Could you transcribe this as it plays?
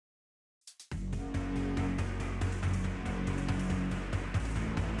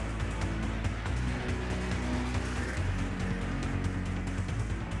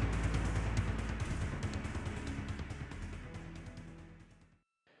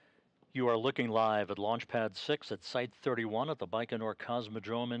You are looking live at Launchpad 6 at Site 31 at the Baikonur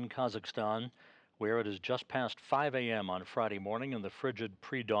Cosmodrome in Kazakhstan, where it is just past 5 a.m. on Friday morning in the frigid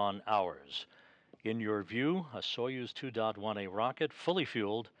pre-dawn hours. In your view, a Soyuz 2.1A rocket, fully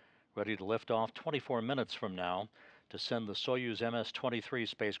fueled, ready to lift off 24 minutes from now to send the Soyuz MS-23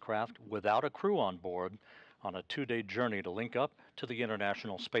 spacecraft without a crew on board on a 2-day journey to link up to the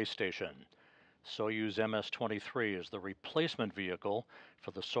International Space Station. Soyuz MS-23 is the replacement vehicle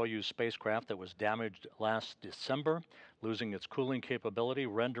for the Soyuz spacecraft that was damaged last December, losing its cooling capability,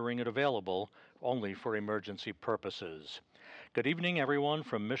 rendering it available only for emergency purposes. Good evening, everyone,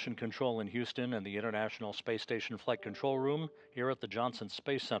 from Mission Control in Houston and the International Space Station Flight Control Room here at the Johnson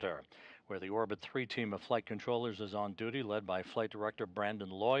Space Center, where the Orbit 3 team of flight controllers is on duty, led by Flight Director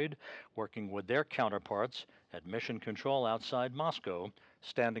Brandon Lloyd, working with their counterparts at Mission Control outside Moscow,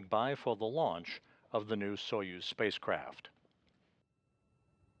 standing by for the launch of the new Soyuz spacecraft.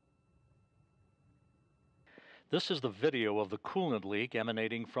 This is the video of the coolant leak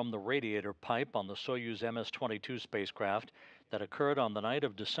emanating from the radiator pipe on the Soyuz MS-22 spacecraft that occurred on the night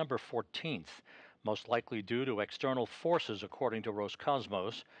of December 14th, most likely due to external forces, according to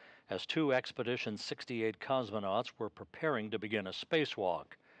Roscosmos, as two Expedition 68 cosmonauts were preparing to begin a spacewalk.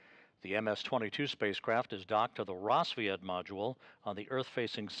 The MS-22 spacecraft is docked to the Rassvet module on the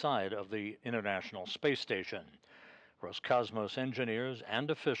Earth-facing side of the International Space Station. Roscosmos engineers and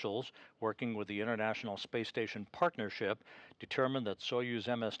officials working with the International Space Station Partnership determined that Soyuz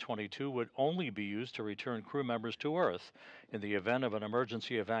MS-22 would only be used to return crew members to Earth in the event of an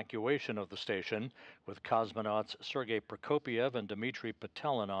emergency evacuation of the station, with cosmonauts Sergei Prokopyev and Dmitry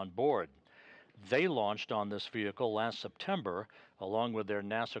Petelin on board. They launched on this vehicle last September, along with their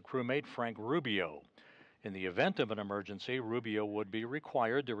NASA crewmate Frank Rubio. In the event of an emergency, Rubio would be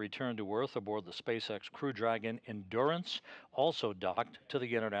required to return to Earth aboard the SpaceX Crew Dragon Endurance, also docked to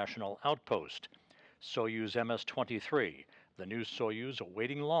the International Outpost. Soyuz MS-23, the new Soyuz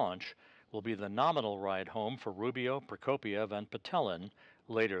awaiting launch, will be the nominal ride home for Rubio, Prokopyev, and Petelin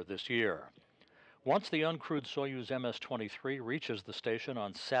later this year. Once the uncrewed Soyuz MS-23 reaches the station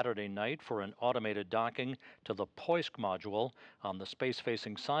on Saturday night for an automated docking to the Poisk module on the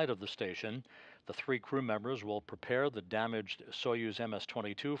space-facing side of the station, the three crew members will prepare the damaged Soyuz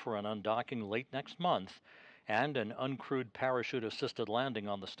MS-22 for an undocking late next month and an uncrewed parachute-assisted landing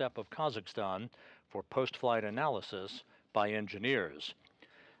on the steppe of Kazakhstan for post-flight analysis by engineers.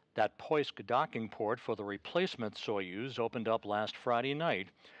 That Poisk docking port for the replacement Soyuz opened up last Friday night,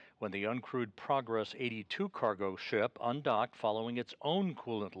 when the uncrewed Progress 82 cargo ship undocked following its own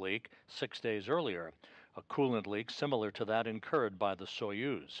coolant leak 6 days earlier, a coolant leak similar to that incurred by the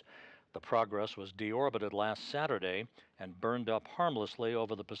Soyuz. The Progress was deorbited last Saturday and burned up harmlessly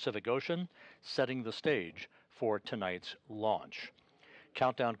over the Pacific Ocean, setting the stage for tonight's launch.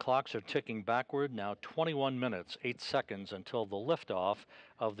 Countdown clocks are ticking backward, now 21 minutes, 8 seconds until the liftoff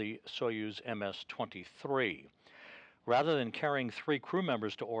of the Soyuz MS-23. Rather than carrying three crew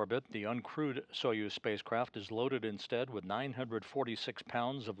members to orbit, the uncrewed Soyuz spacecraft is loaded instead with 946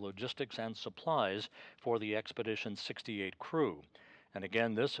 pounds of logistics and supplies for the Expedition 68 crew. And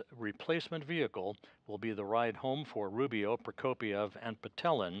again, this replacement vehicle will be the ride home for Rubio, Prokopyev, and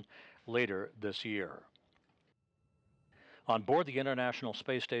Petelin later this year. On board the International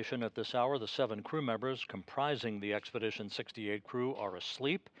Space Station at this hour, the 7 crew members comprising the Expedition 68 crew are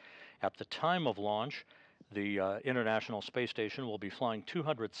asleep. At the time of launch, the International Space Station will be flying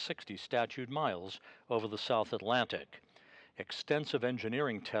 260 statute miles over the South Atlantic. Extensive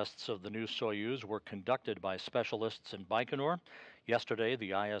engineering tests of the new Soyuz were conducted by specialists in Baikonur. Yesterday,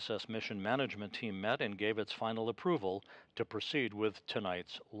 the ISS mission management team met and gave its final approval to proceed with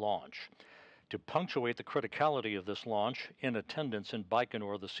tonight's launch. To punctuate the criticality of this launch, in attendance in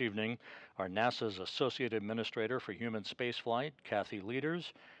Baikonur this evening are NASA's Associate Administrator for Human Spaceflight, Kathy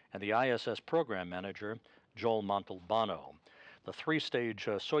Leaders, and the ISS Program Manager, Joel Montalbano. The 3-stage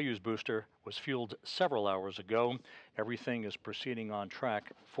Soyuz booster was fueled several hours ago. Everything is proceeding on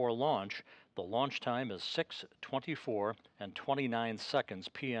track for launch. The launch time is 6:24 and 29 seconds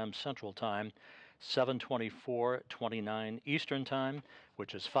p.m. Central Time, 7:24:29 Eastern Time,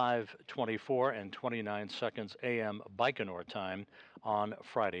 which is 5:24 and 29 seconds a.m. Baikonur time on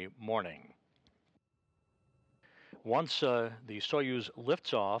Friday morning. Once the Soyuz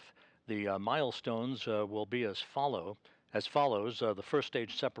lifts off, the milestones will be as follows. The first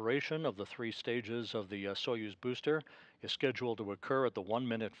stage separation of the 3 stages of the Soyuz booster is scheduled to occur at the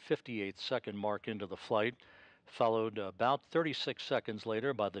 1-minute 58-second mark into the flight, followed about 36 seconds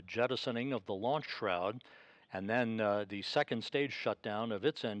later by the jettisoning of the launch shroud, and then the second stage shutdown of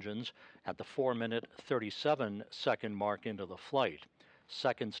its engines at the 4-minute 37-second mark into the flight.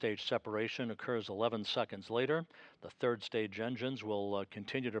 Second stage separation occurs 11 seconds later. The third stage engines will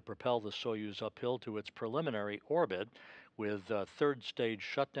continue to propel the Soyuz uphill to its preliminary orbit, with third stage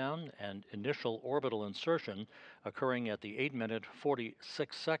shutdown and initial orbital insertion occurring at the 8-minute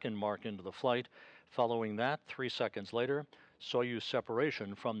 46-second mark into the flight. Following that, 3 seconds later, Soyuz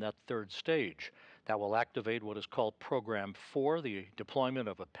separation from that third stage. That will activate what is called Program 4, the deployment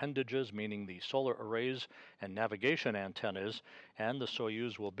of appendages, meaning the solar arrays and navigation antennas, and the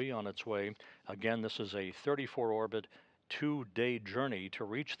Soyuz will be on its way. Again, this is a 34-orbit, 2-day journey to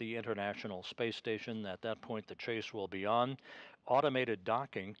reach the International Space Station. At that point, the chase will be on. Automated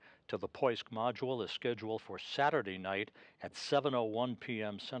docking to the Poisk module is scheduled for Saturday night at 7:01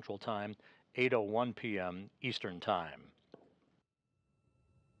 p.m. Central Time, 8:01 p.m. Eastern Time.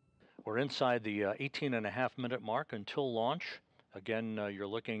 We're inside the 18.5-minute mark until launch. Again, you're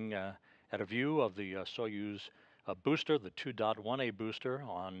looking at a view of the Soyuz booster, the 2.1A booster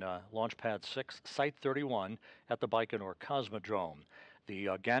on Launch Pad 6, Site 31 at the Baikonur Cosmodrome. The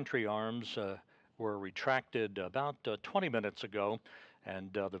gantry arms were retracted about 20 minutes ago,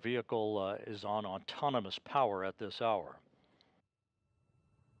 and the vehicle is on autonomous power at this hour.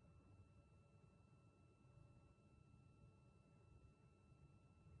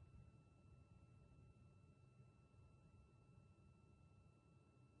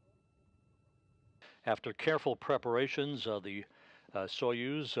 After careful preparations, the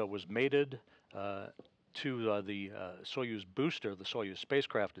Soyuz was mated to the Soyuz booster. The Soyuz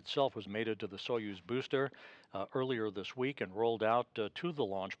spacecraft itself was mated to the Soyuz booster earlier this week and rolled out to the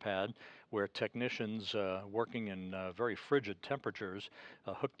launch pad, where technicians working in very frigid temperatures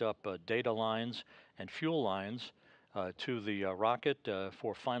hooked up data lines and fuel lines to the rocket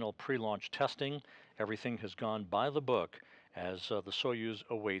for final pre-launch testing. Everything has gone by the book as the Soyuz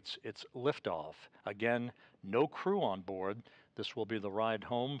awaits its liftoff. Again, no crew on board. This will be the ride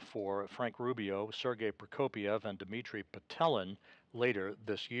home for Frank Rubio, Sergei Prokopyev, and Dmitry Petelin later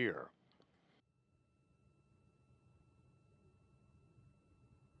this year.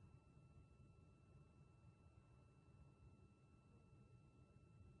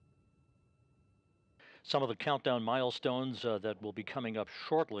 Some of the countdown milestones that will be coming up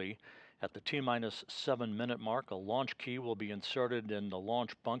shortly. At the T-minus 7-minute mark, a launch key will be inserted in the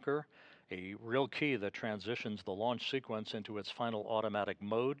launch bunker, a real key that transitions the launch sequence into its final automatic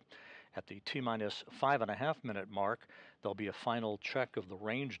mode. At the T-minus 5.5-minute mark, there'll be a final check of the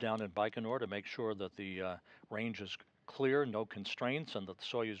range down in Baikonur to make sure that the range is clear, no constraints, and that the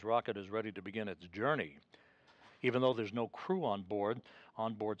Soyuz rocket is ready to begin its journey. Even though there's no crew on board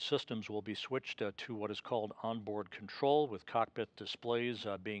systems will be switched to what is called onboard control, with cockpit displays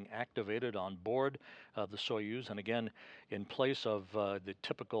being activated on board the Soyuz. And again, in place of the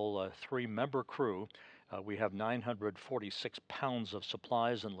typical 3-member crew, we have 946 pounds of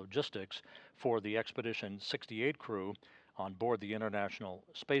supplies and logistics for the Expedition 68 crew on board the International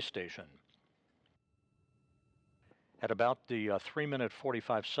Space Station. At about the 3-minute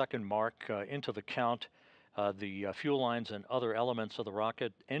 45-second mark into the count, the fuel lines and other elements of the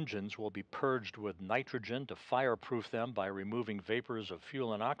rocket engines will be purged with nitrogen to fireproof them by removing vapors of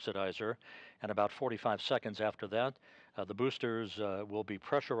fuel and oxidizer. And about 45 seconds after that, the boosters will be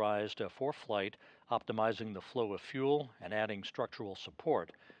pressurized for flight, optimizing the flow of fuel and adding structural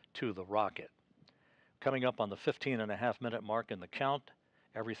support to the rocket. Coming up on the 15.5-minute mark in the count,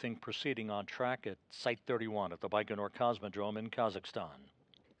 everything proceeding on track at Site 31 at the Baikonur Cosmodrome in Kazakhstan.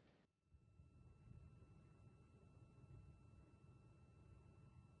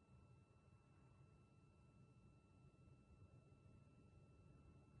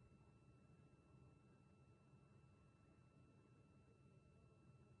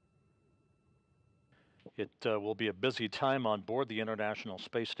 It will be a busy time on board the International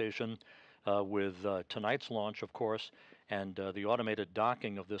Space Station with tonight's launch, of course, and the automated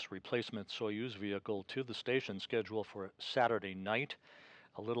docking of this replacement Soyuz vehicle to the station scheduled for Saturday night.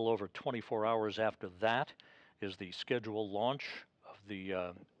 A little over 24 hours after that is the scheduled launch of the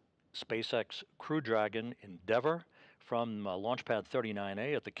SpaceX Crew Dragon Endeavour from Launch Pad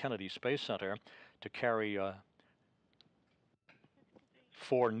 39A at the Kennedy Space Center to carry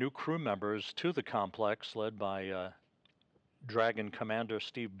 4 new crew members to the complex, led by Dragon Commander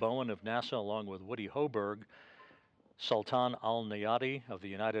Steve Bowen of NASA, along with Woody Hoburg, Sultan Al Nayati of the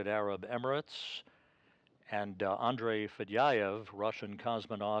United Arab Emirates, and Andrei Fedyaev, Russian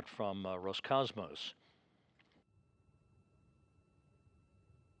cosmonaut from Roscosmos.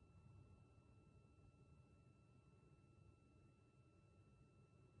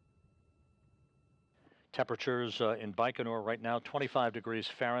 Temperatures in Baikonur right now, 25 degrees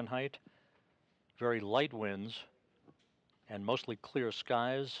Fahrenheit, very light winds, and mostly clear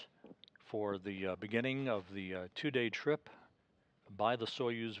skies for the beginning of the 2-day trip by the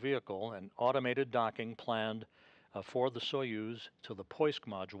Soyuz vehicle, and automated docking planned for the Soyuz to the Poisk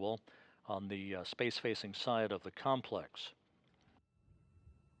module on the space-facing side of the complex.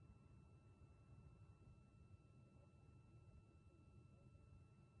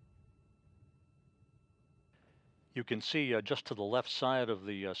 You can see just to the left side of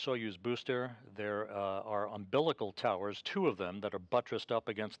the Soyuz booster, there are umbilical towers, two of them, that are buttressed up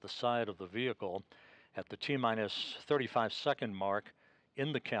against the side of the vehicle at the T-minus 35-second mark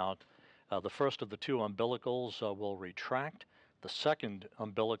in the count. The first of the two umbilicals will retract. The second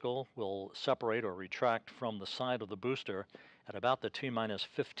umbilical will separate or retract from the side of the booster at about the T-minus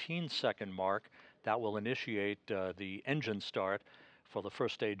 15-second mark. That will initiate the engine start for the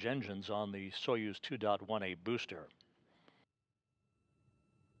first stage engines on the Soyuz 2.1A booster.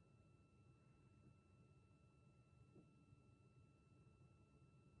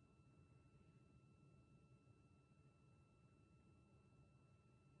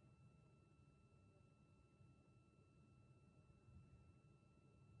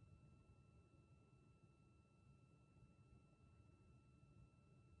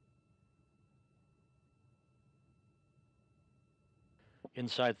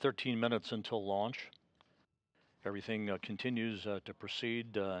 Inside 13 minutes until launch, everything continues to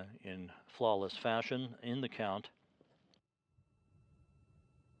proceed in flawless fashion in the count.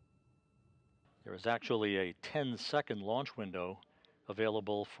 There is actually a 10-second launch window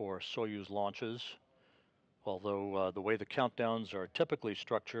available for Soyuz launches, although the way the countdowns are typically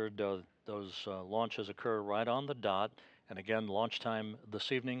structured, those launches occur right on the dot. And again, launch time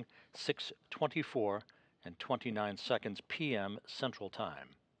this evening, 6:24 and 29 seconds p.m. Central Time.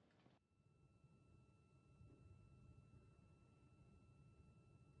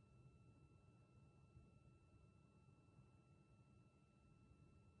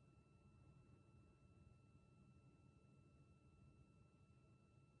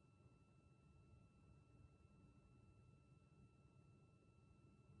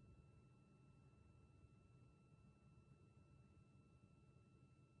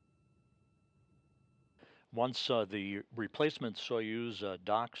 Once the replacement Soyuz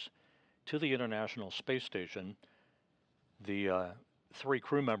docks to the International Space Station, the three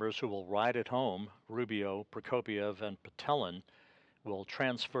crew members who will ride it home, Rubio, Prokopiev, and Petelin, will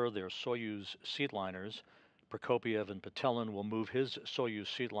transfer their Soyuz seatliners. Prokopiev and Petelin will move his Soyuz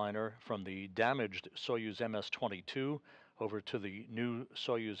seatliner from the damaged Soyuz MS-22 over to the new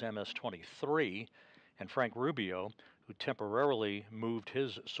Soyuz MS-23, and Frank Rubio, who temporarily moved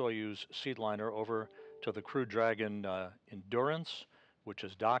his Soyuz seatliner over to the Crew Dragon Endurance, which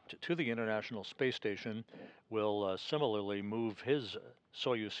is docked to the International Space Station, will similarly move his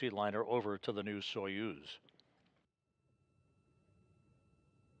Soyuz seatliner over to the new Soyuz.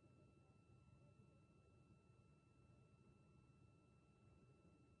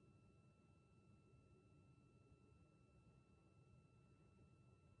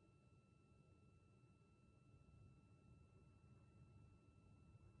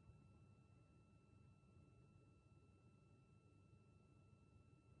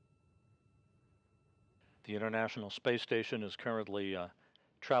 The International Space Station is currently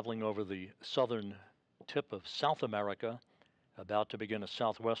traveling over the southern tip of South America, about to begin a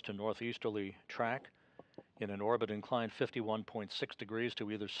southwest to northeasterly track. In an orbit inclined 51.6 degrees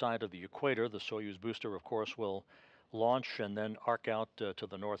to either side of the equator, the Soyuz booster, of course, will launch and then arc out to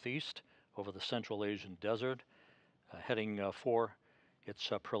the northeast over the Central Asian desert, heading for its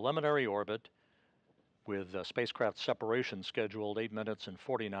preliminary orbit with spacecraft separation scheduled 8 minutes and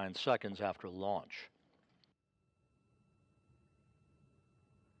 49 seconds after launch.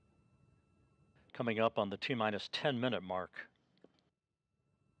 Coming up on the T-minus 10-minute mark.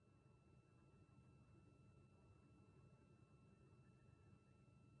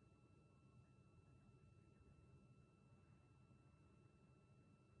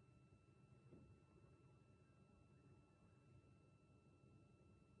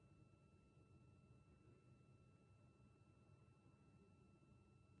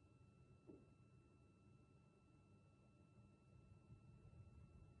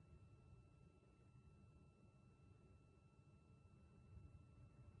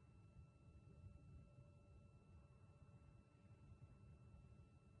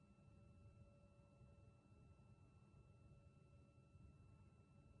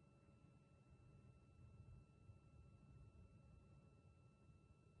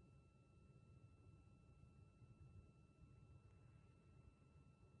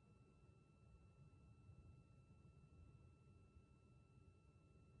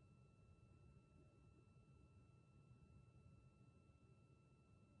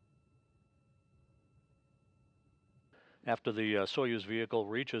 After the Soyuz vehicle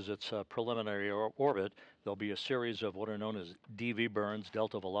reaches its preliminary orbit, there'll be a series of what are known as DV burns,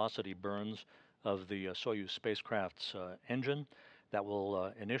 delta velocity burns, of the Soyuz spacecraft's engine that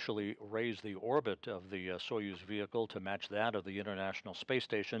will initially raise the orbit of the Soyuz vehicle to match that of the International Space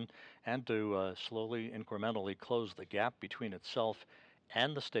Station and to slowly, incrementally close the gap between itself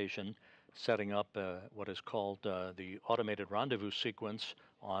and the station, setting up what is called the automated rendezvous sequence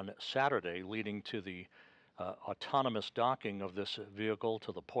on Saturday, leading to the autonomous docking of this vehicle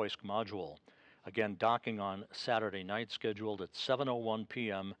to the Poisk module. Again, docking on Saturday night, scheduled at 7:01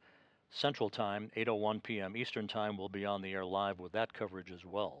 p.m. Central Time, 8:01 p.m. Eastern Time. We'll be on the air live with that coverage as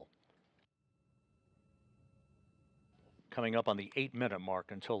well. Coming up on the 8-minute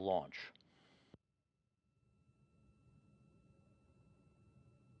mark until launch.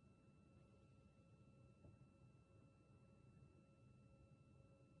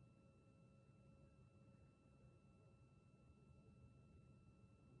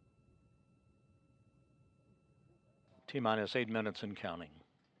 T-minus 8 minutes and counting.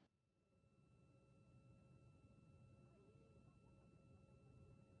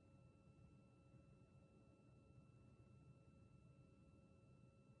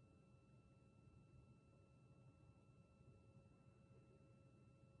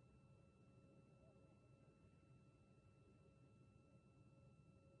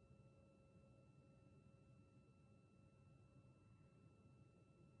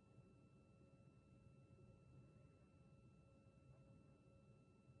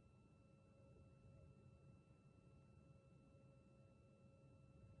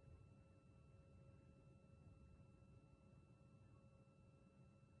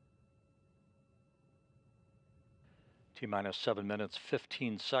 T-minus 7 minutes,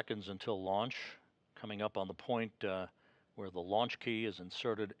 15 seconds until launch. Coming up on the point where the launch key is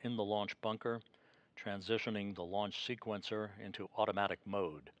inserted in the launch bunker, transitioning the launch sequencer into automatic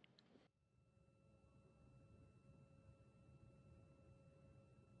mode.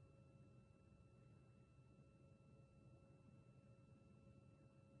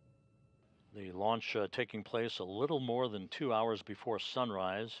 The launch taking place a little more than 2 hours before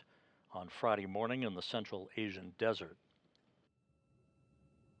sunrise on Friday morning in the Central Asian desert.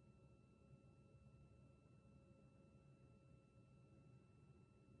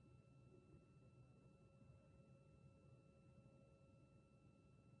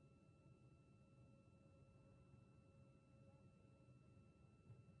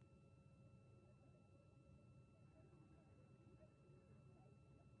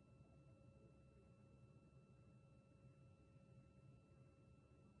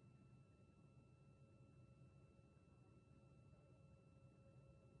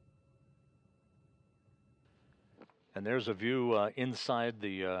 And there's a view inside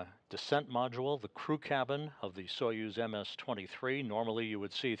the descent module, the crew cabin of the Soyuz MS-23. Normally you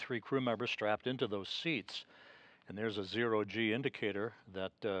would see 3 crew members strapped into those seats. And there's a zero-G indicator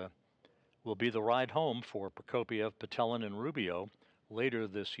that will be the ride home for Prokopiev, Petelin, and Rubio later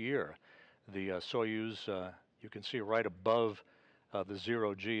this year. The Soyuz, you can see right above the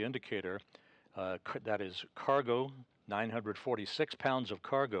zero-G indicator, that is cargo, 946 pounds of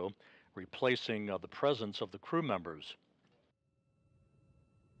cargo, replacing the presence of the crew members.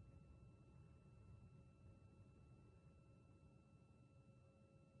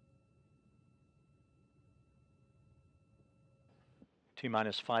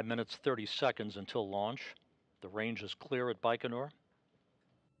 T-minus 5 minutes, 30 seconds until launch. The range is clear at Baikonur.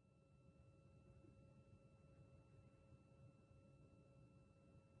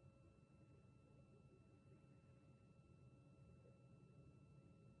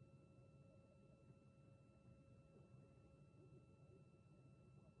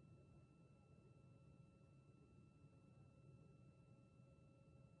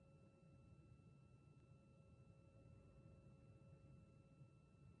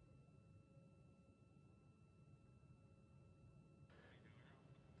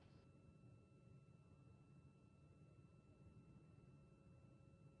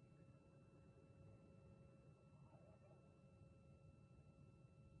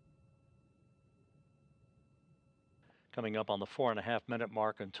 Coming up on the 4.5-minute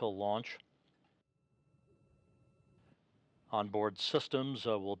mark until launch. Onboard systems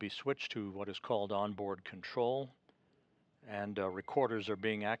will be switched to what is called onboard control, and recorders are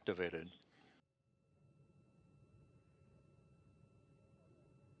being activated.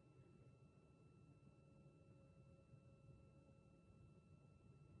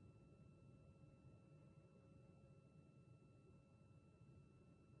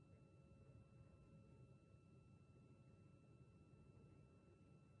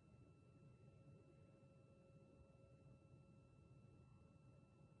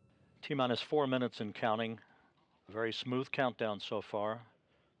 T-minus 4 minutes and counting. A very smooth countdown so far.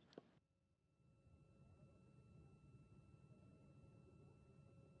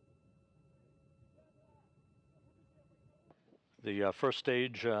 The first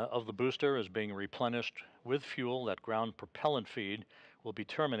stage of the booster is being replenished with fuel. That ground propellant feed will be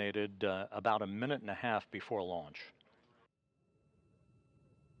terminated about a minute and a half before launch.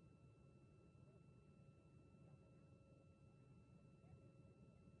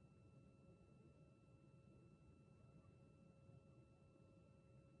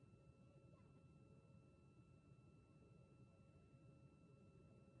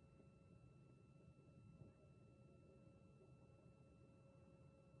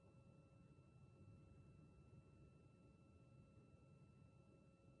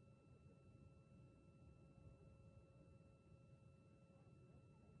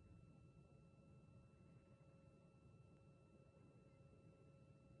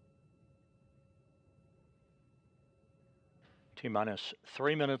 T-minus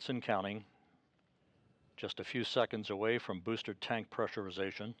 3 minutes and counting. Just a few seconds away from booster tank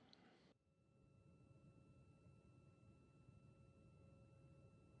pressurization.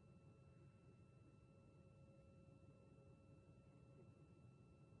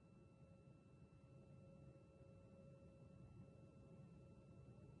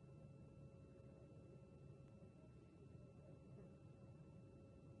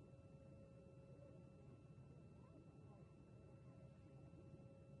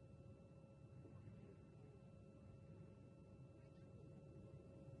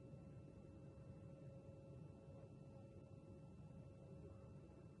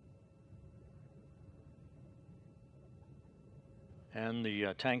 And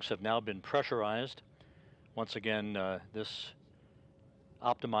the tanks have now been pressurized. Once again, this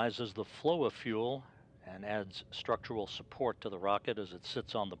optimizes the flow of fuel and adds structural support to the rocket as it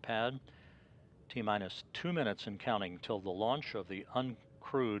sits on the pad. T-minus 2 minutes and counting till the launch of the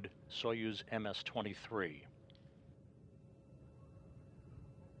uncrewed Soyuz MS-23.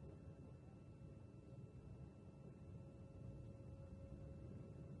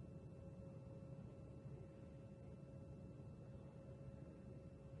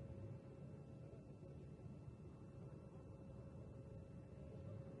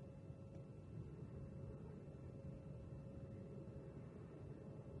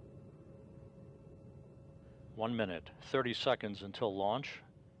 One minute, 30 seconds until launch.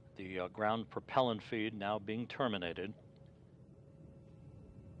 The ground propellant feed now being terminated.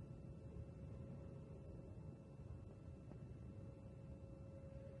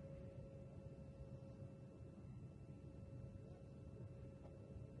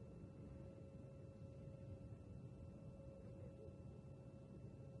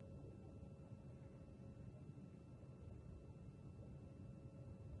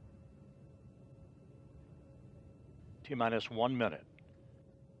 T-minus 1 minute.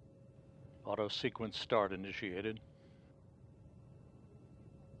 Auto sequence start initiated.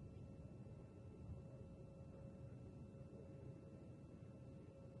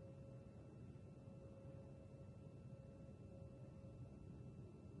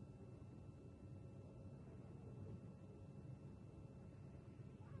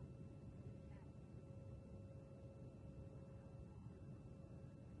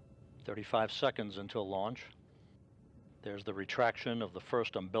 "35 seconds until launch." There's the retraction of the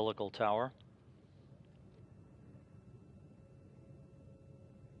first umbilical tower.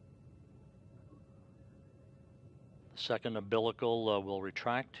 The second umbilical will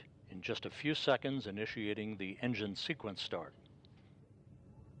retract in just a few seconds, initiating the engine sequence start.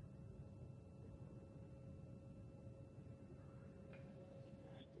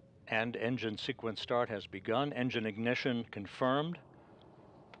 And engine sequence start has begun. Engine ignition confirmed.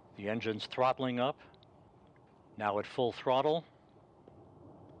 The engine's throttling up. Now at full throttle.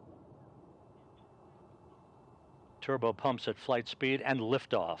 Turbo pumps at flight speed and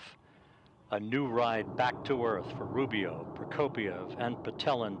liftoff. A new ride back to Earth for Rubio, Prokopiev, and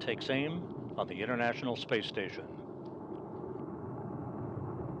Patelin takes aim on the International Space Station.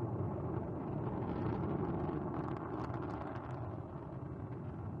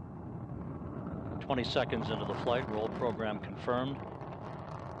 "20 seconds into the flight, roll program confirmed."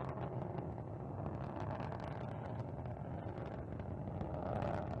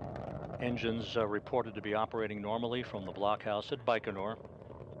 Engines reported to be operating normally from the blockhouse at Baikonur.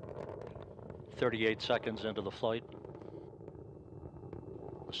 38 seconds into the flight.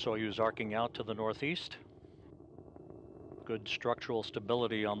 The Soyuz arcing out to the northeast. Good structural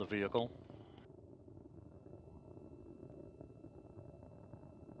stability on the vehicle.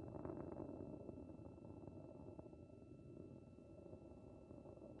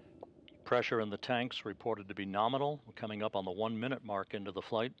 Pressure in the tanks reported to be nominal. We're coming up on the 1-minute mark into the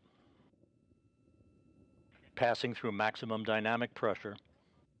flight. Passing through maximum dynamic pressure.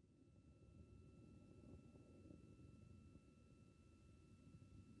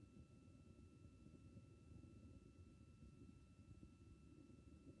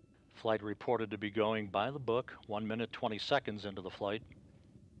 Flight reported to be going by the book, 1 minute 20 seconds into the flight.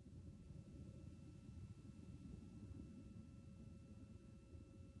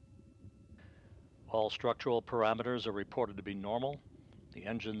 All structural parameters are reported to be normal. The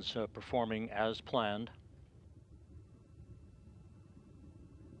engine's performing as planned.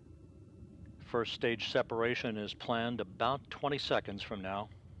 First stage separation is planned about 20 seconds from now.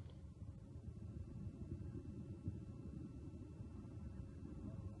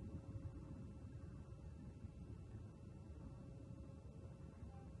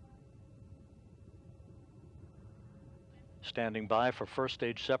 Standing by for first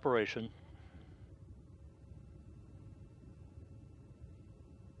stage separation.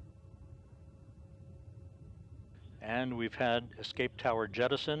 And we've had escape tower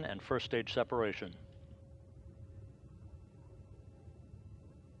jettison and first stage separation.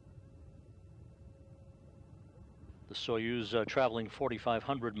 The Soyuz traveling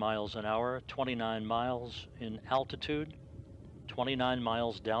 4,500 miles an hour, 29 miles in altitude, 29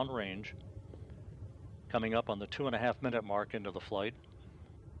 miles downrange, coming up on the 2.5-minute mark into the flight.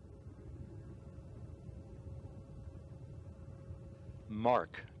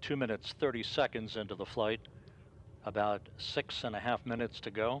 Mark, 2 minutes 30 seconds into the flight, about 6.5 minutes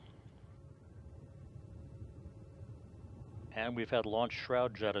to go. And we've had launch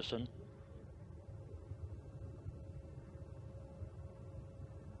shroud jettison.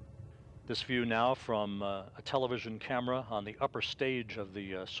 This view now from a television camera on the upper stage of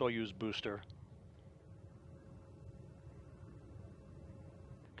the Soyuz booster.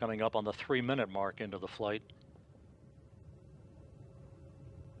 Coming up on the 3-minute mark into the flight.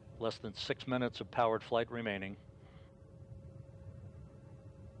 Less than 6 minutes of powered flight remaining.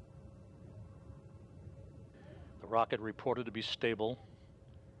 The rocket reported to be stable.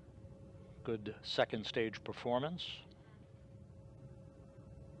 Good second stage performance.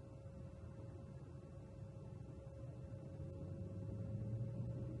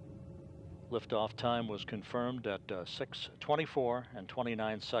 Liftoff time was confirmed at 6:24 and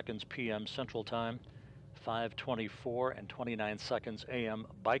 29 seconds p.m. Central Time, 5:24 and 29 seconds a.m.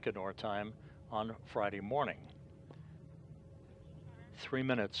 Baikonur time on Friday morning. 3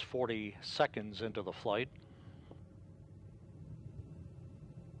 minutes 40 seconds into the flight.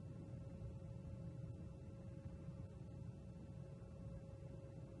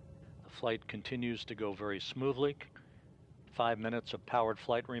 The flight continues to go very smoothly. 5 minutes of powered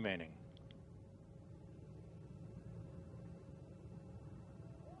flight remaining.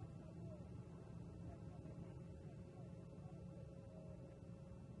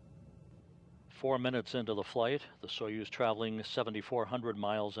 Four minutes into the flight, the Soyuz traveling 7,400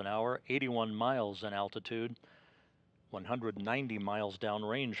 miles an hour, 81 miles in altitude, 190 miles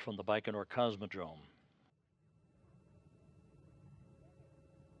downrange from the Baikonur Cosmodrome.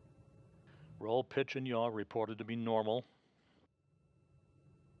 Roll, pitch, and yaw reported to be normal.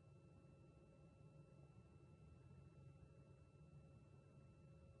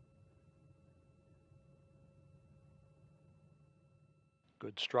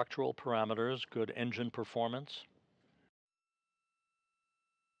 Good structural parameters, good engine performance.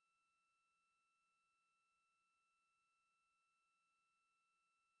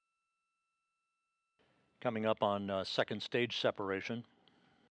 Coming up on second stage separation.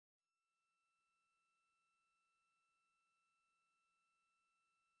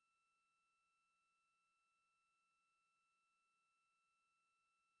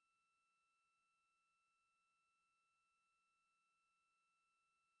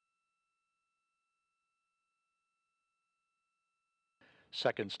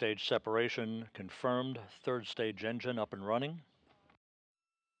 Second stage separation confirmed. Third stage engine up and running.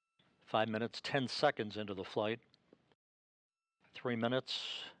 5 minutes 10 seconds into the flight. 3 minutes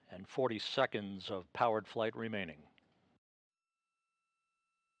and 40 seconds of powered flight remaining.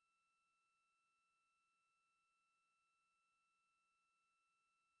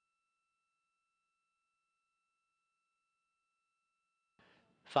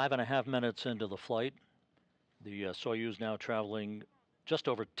 Five and a half minutes into the flight. The Soyuz now traveling just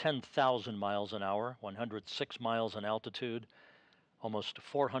over 10,000 miles an hour, 106 miles in altitude, almost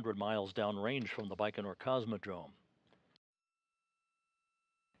 400 miles downrange from the Baikonur Cosmodrome.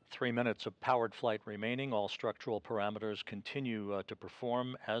 3 minutes of powered flight remaining. All structural parameters continue to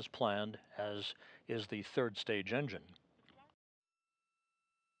perform as planned, as is the third stage engine.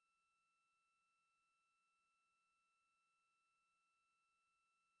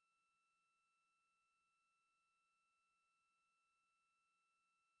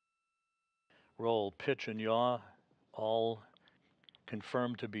 roll, pitch, and yaw, all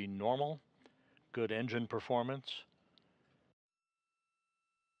confirmed to be normal. Good engine performance.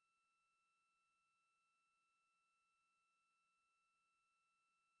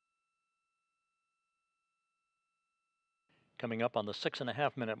 Coming up on the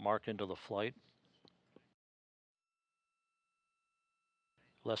 6.5-minute mark into the flight.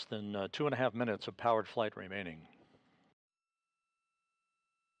 Less than 2.5 minutes of powered flight remaining.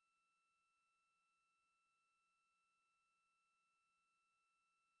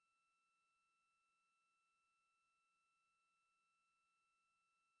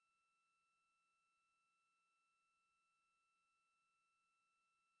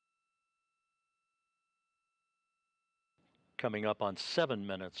 Coming up on 7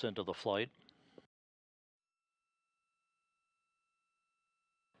 minutes into the flight.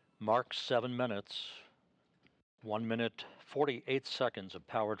 Mark 7 minutes. 1 minute, 48 seconds of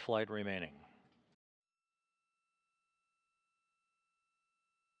powered flight remaining.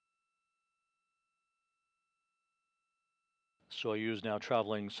 Soyuz now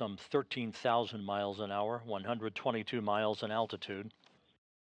traveling some 13,000 miles an hour, 122 miles in altitude.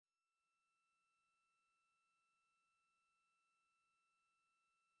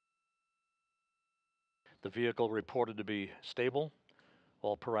 The vehicle reported to be stable.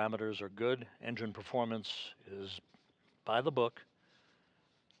 All parameters are good. Engine performance is by the book.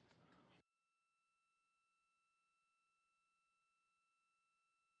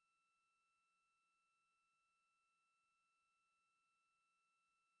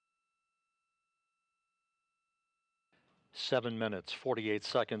 Seven minutes, 48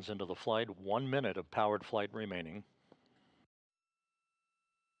 seconds into the flight, 1 minute of powered flight remaining.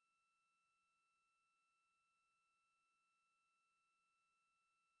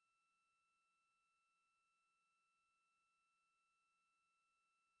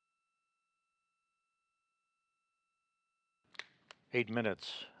 Eight minutes,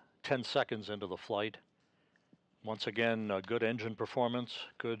 10 seconds into the flight. Once again, good engine performance,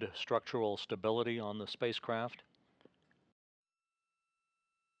 good structural stability on the spacecraft.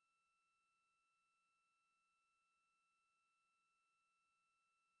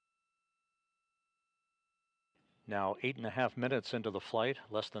 Now 8.5 minutes into the flight,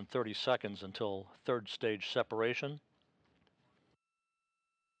 less than 30 seconds until third stage separation.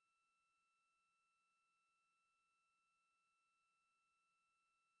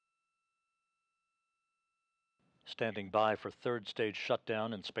 Standing by for third stage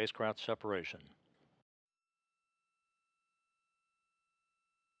shutdown and spacecraft separation.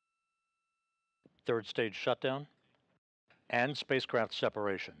 Third stage shutdown and spacecraft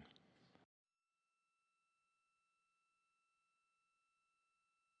separation.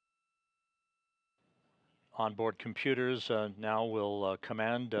 Onboard computers now will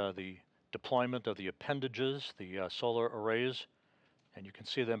command the deployment of the appendages, the solar arrays, and you can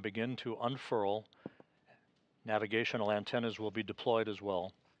see them begin to unfurl. Navigational antennas will be deployed as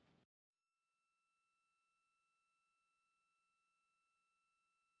well.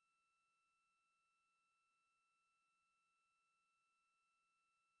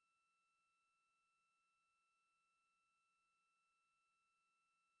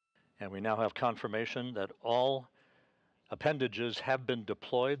 And we now have confirmation that all appendages have been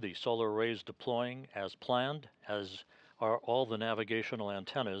deployed, the solar arrays deploying as planned, as are all the navigational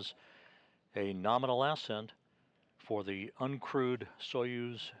antennas. A nominal ascent for the Uncrewed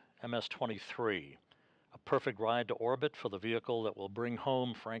Soyuz MS-23. A perfect ride to orbit for the vehicle that will bring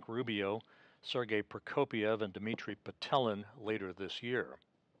home Frank Rubio, Sergei Prokopyev, and Dmitry Petelin later this year.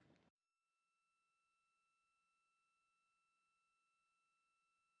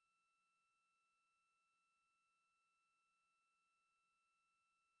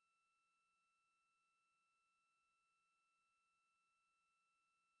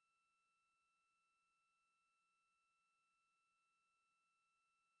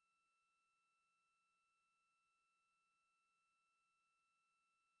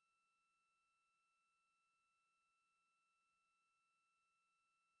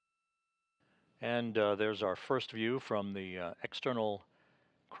 And there's our first view from the external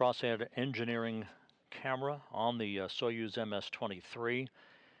crosshead engineering camera on the Soyuz MS-23.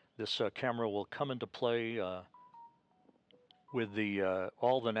 This camera will come into play with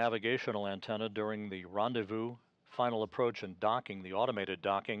all the navigational antenna during the rendezvous, final approach, and docking, the automated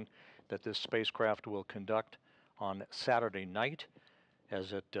docking that this spacecraft will conduct on Saturday night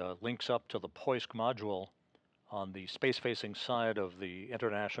as it links up to the Poisk module on the space-facing side of the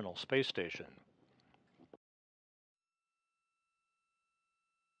International Space Station.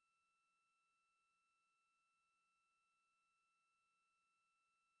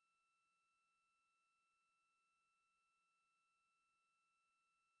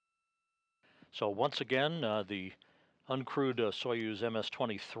 So once again, the uncrewed Soyuz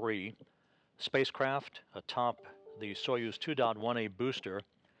MS-23 spacecraft atop the Soyuz 2.1A booster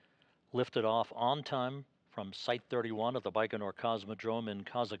lifted off on time from Site 31 at the Baikonur Cosmodrome in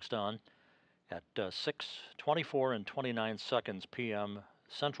Kazakhstan at 6:24 and 29 seconds p.m.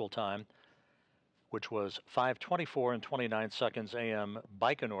 Central Time, which was 5:24 and 29 seconds a.m.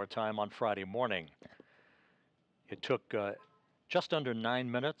 Baikonur time on Friday morning. It took just under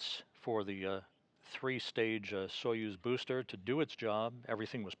 9 minutes for the three-stage Soyuz booster to do its job.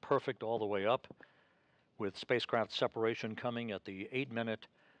 Everything was perfect all the way up, with spacecraft separation coming at the 8-minute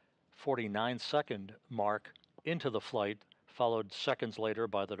 49-second mark into the flight, followed seconds later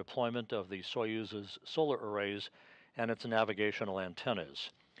by the deployment of the Soyuz's solar arrays and its navigational antennas.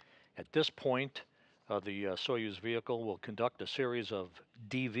 At this point, the Soyuz vehicle will conduct a series of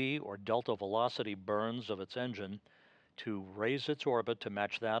DV, or delta velocity burns, of its engine to raise its orbit to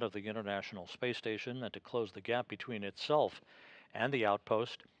match that of the International Space Station and to close the gap between itself and the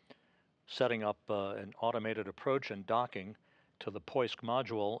outpost, setting up an automated approach and docking to the Poisk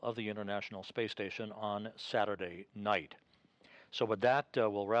module of the International Space Station on Saturday night. So with that,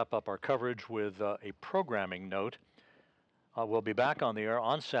 we'll wrap up our coverage with a programming note. We'll be back on the air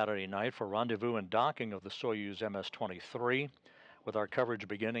on Saturday night for rendezvous and docking of the Soyuz MS-23, with our coverage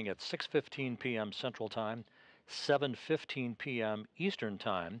beginning at 6:15 p.m. Central Time, 7:15 p.m. Eastern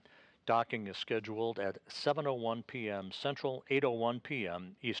Time. Docking is scheduled at 7:01 p.m. Central, 8:01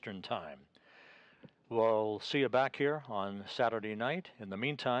 p.m. Eastern Time. We'll see you back here on Saturday night. In the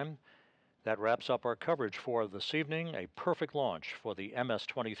meantime, that wraps up our coverage for this evening. A perfect launch for the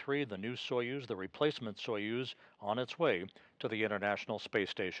MS-23, the new Soyuz, the replacement Soyuz, on its way to the International Space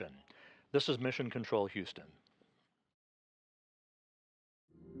Station. This is Mission Control Houston.